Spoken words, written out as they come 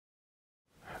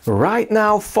Right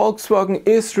now, Volkswagen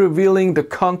is revealing the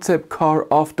concept car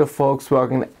of the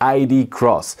Volkswagen ID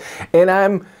Cross. And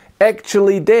I'm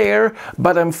actually there,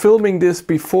 but I'm filming this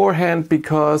beforehand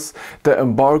because the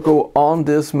embargo on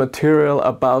this material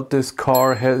about this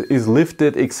car is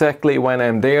lifted exactly when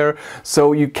I'm there.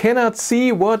 So you cannot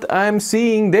see what I'm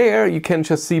seeing there. You can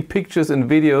just see pictures and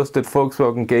videos that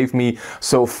Volkswagen gave me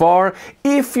so far.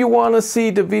 If you want to see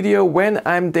the video when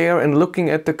I'm there and looking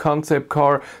at the concept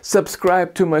car,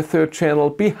 subscribe to my third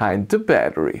channel, Behind the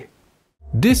Battery.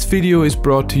 This video is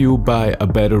brought to you by a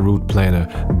better Routeplanner,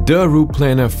 the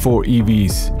Routeplanner for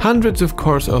EVs. Hundreds of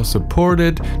cars are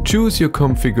supported. Choose your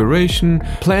configuration,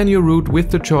 plan your route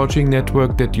with the charging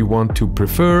network that you want to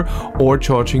prefer or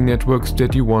charging networks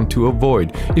that you want to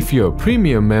avoid. If you're a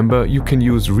premium member, you can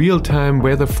use real-time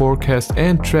weather forecast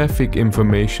and traffic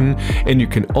information, and you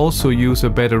can also use a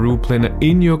better Routeplanner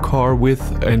in your car with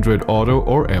Android Auto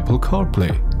or Apple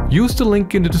CarPlay. Use the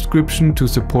link in the description to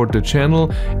support the channel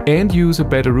and use a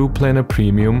better Routeplanner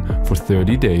Premium for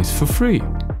 30 days for free.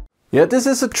 Yeah, this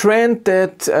is a trend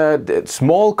that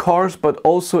small cars but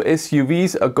also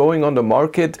SUVs are going on the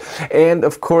market, and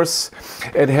of course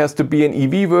it has to be an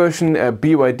EV version.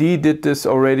 BYD did this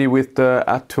already with the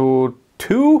Atto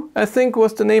 2, I think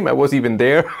was the name. I was even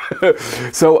there.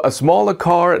 So a smaller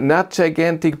car, not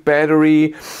gigantic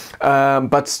battery,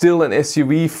 but still an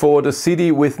SUV for the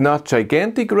city with not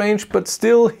gigantic range, but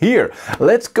still here.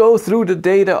 Let's go through the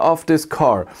data of this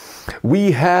car.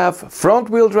 We have front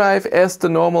wheel drive as the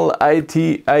normal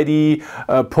ID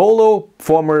Polo,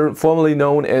 formerly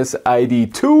known as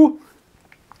ID.2.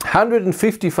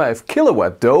 155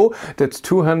 kilowatt though, that's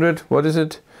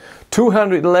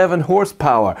 211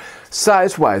 horsepower.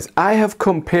 Size-wise, I have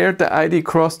compared the ID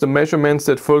Cross, the measurements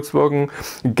that Volkswagen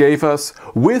gave us,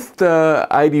 with the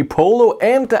ID Polo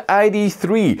and the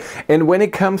ID.3. And when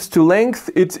it comes to length,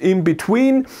 it's in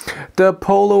between the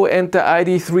Polo and the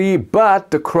ID.3,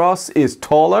 but the Cross is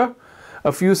taller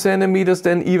a few centimeters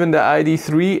than even the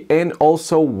ID.3 and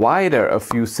also wider a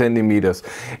few centimeters.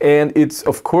 And it's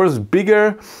of course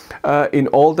bigger in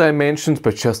all dimensions,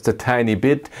 but just a tiny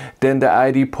bit than the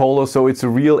ID Polo, so it's a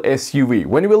real SUV.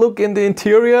 When we look in the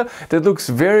interior, that looks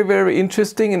very, very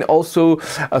interesting, and also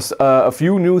a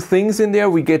few new things in there.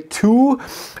 We get two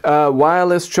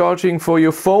wireless charging for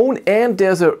your phone, and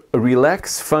there's a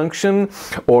relax function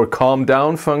or calm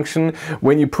down function.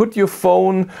 When you put your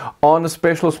phone on a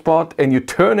special spot and you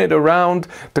turn it around,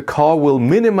 the car will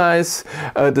minimize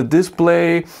the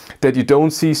display, that you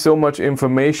don't see so much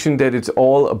information, that it's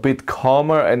all a bit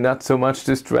calmer and not so much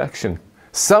distraction.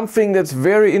 Something that's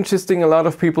very interesting, a lot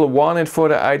of people wanted for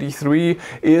the ID.3,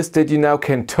 is that you now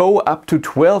can tow up to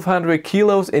 1200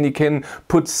 kilos and you can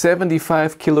put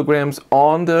 75 kilograms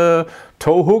on the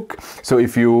tow hook. So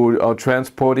if you are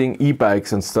transporting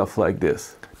e-bikes and stuff like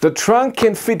this. The trunk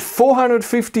can fit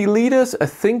 450 liters. I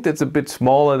think that's a bit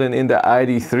smaller than in the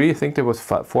ID.3. I think there was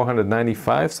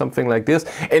 495, something like this.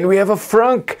 And we have a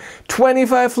frunk,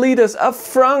 25 liters, a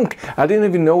frunk. I didn't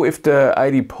even know if the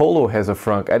ID Polo has a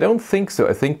frunk. I don't think so.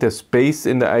 I think there's space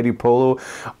in the ID Polo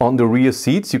on the rear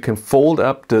seats. You can fold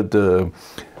up the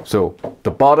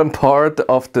bottom part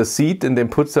of the seat and then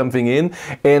put something in,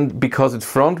 and because it's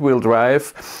front wheel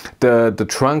drive, the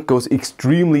trunk goes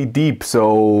extremely deep,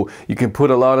 so you can put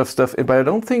a lot of stuff in, but I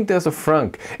don't think there's a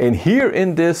frunk. And here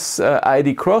in this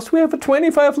ID Cross we have a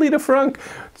 25 liter frunk.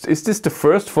 Is this the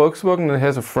first Volkswagen that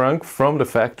has a frunk from the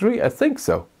factory? I think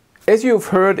so. As you've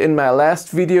heard in my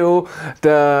last video,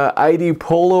 the ID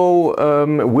Polo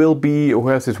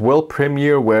has its world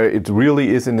premiere, where it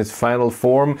really is in its final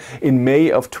form, in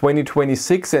May of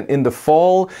 2026, and in the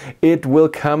fall it will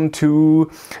come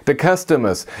to the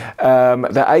customers.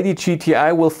 The ID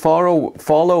GTI will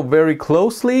follow very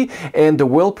closely, and the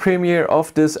world premiere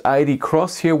of this ID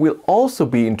Cross here will also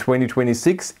be in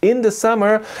 2026 in the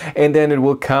summer, and then it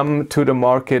will come to the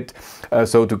market,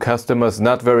 so to customers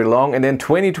not very long, and then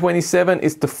 2027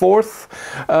 is the fourth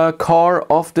car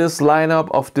of this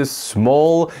lineup of this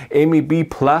small MEB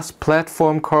Plus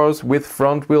platform cars with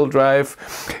front wheel drive.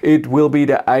 It will be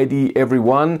the ID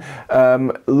Everyone.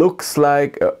 Looks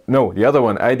like no, the other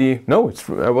one, ID. No,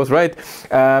 I was right.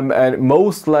 And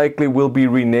most likely will be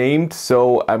renamed.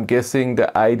 So I'm guessing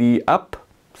the ID Up,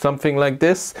 something like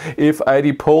this. If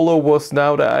ID Polo was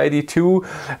now the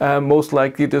ID.2, most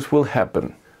likely this will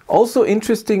happen. Also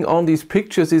interesting on these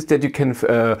pictures is that you can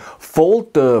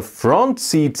fold the front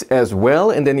seats as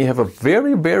well, and then you have a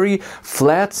very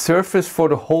flat surface for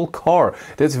the whole car.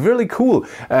 That's really cool.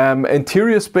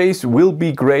 Interior space will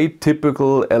be great,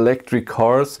 typical electric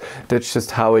cars. That's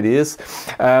just how it is.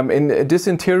 And this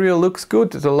interior looks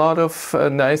good. There's a lot of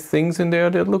nice things in there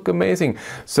that look amazing.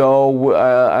 So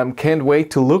I can't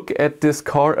wait to look at this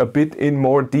car a bit in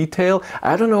more detail.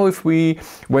 I don't know if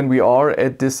when we are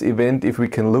at this event, if we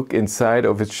can look inside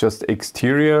or if it's just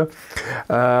exterior.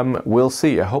 We'll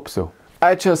see. I hope so.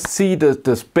 I just see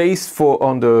the space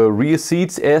on the rear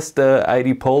seats as the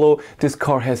ID Polo. This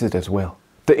car has it as well.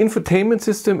 The infotainment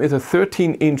system is a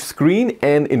 13-inch screen,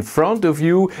 and in front of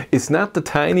you is not the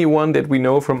tiny one that we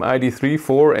know from ID.3,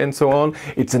 4 and so on.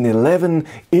 It's an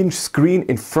 11-inch screen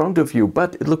in front of you,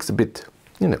 but it looks a bit,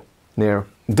 you know, narrow.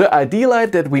 The ID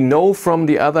light that we know from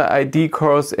the other ID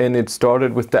cars, and it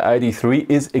started with the ID.3,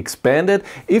 is expanded.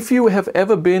 If you have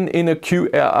ever been in a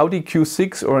Audi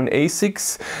Q6 or an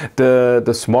A6,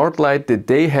 the smart light that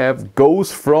they have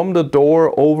goes from the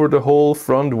door over the whole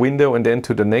front window and then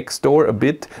to the next door a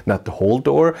bit, not the whole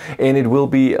door, and it will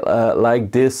be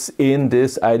like this in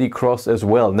this ID Cross as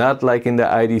well, not like in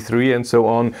the ID.3 and so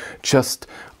on, just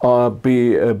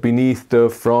beneath the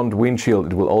front windshield.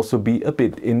 It will also be a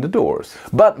bit in the doors.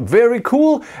 But very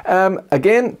cool.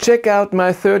 Again, check out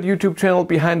my third YouTube channel,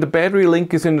 Behind the Battery.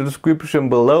 Link is in the description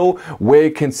below, where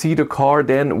you can see the car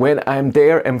then when I'm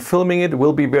there and filming it. It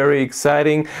will be very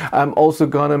exciting. I'm also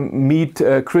gonna meet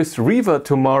Chris Riva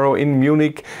tomorrow in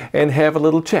Munich and have a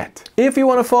little chat. If you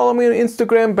want to follow me on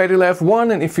Instagram,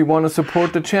 BatteryLife1, and if you want to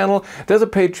support the channel, there's a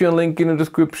Patreon link in the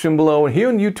description below. And here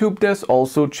on YouTube, there's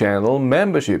also channel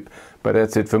membership. But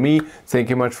that's it for me. Thank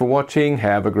you much for watching.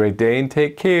 Have a great day and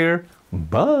take care.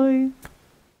 Bye.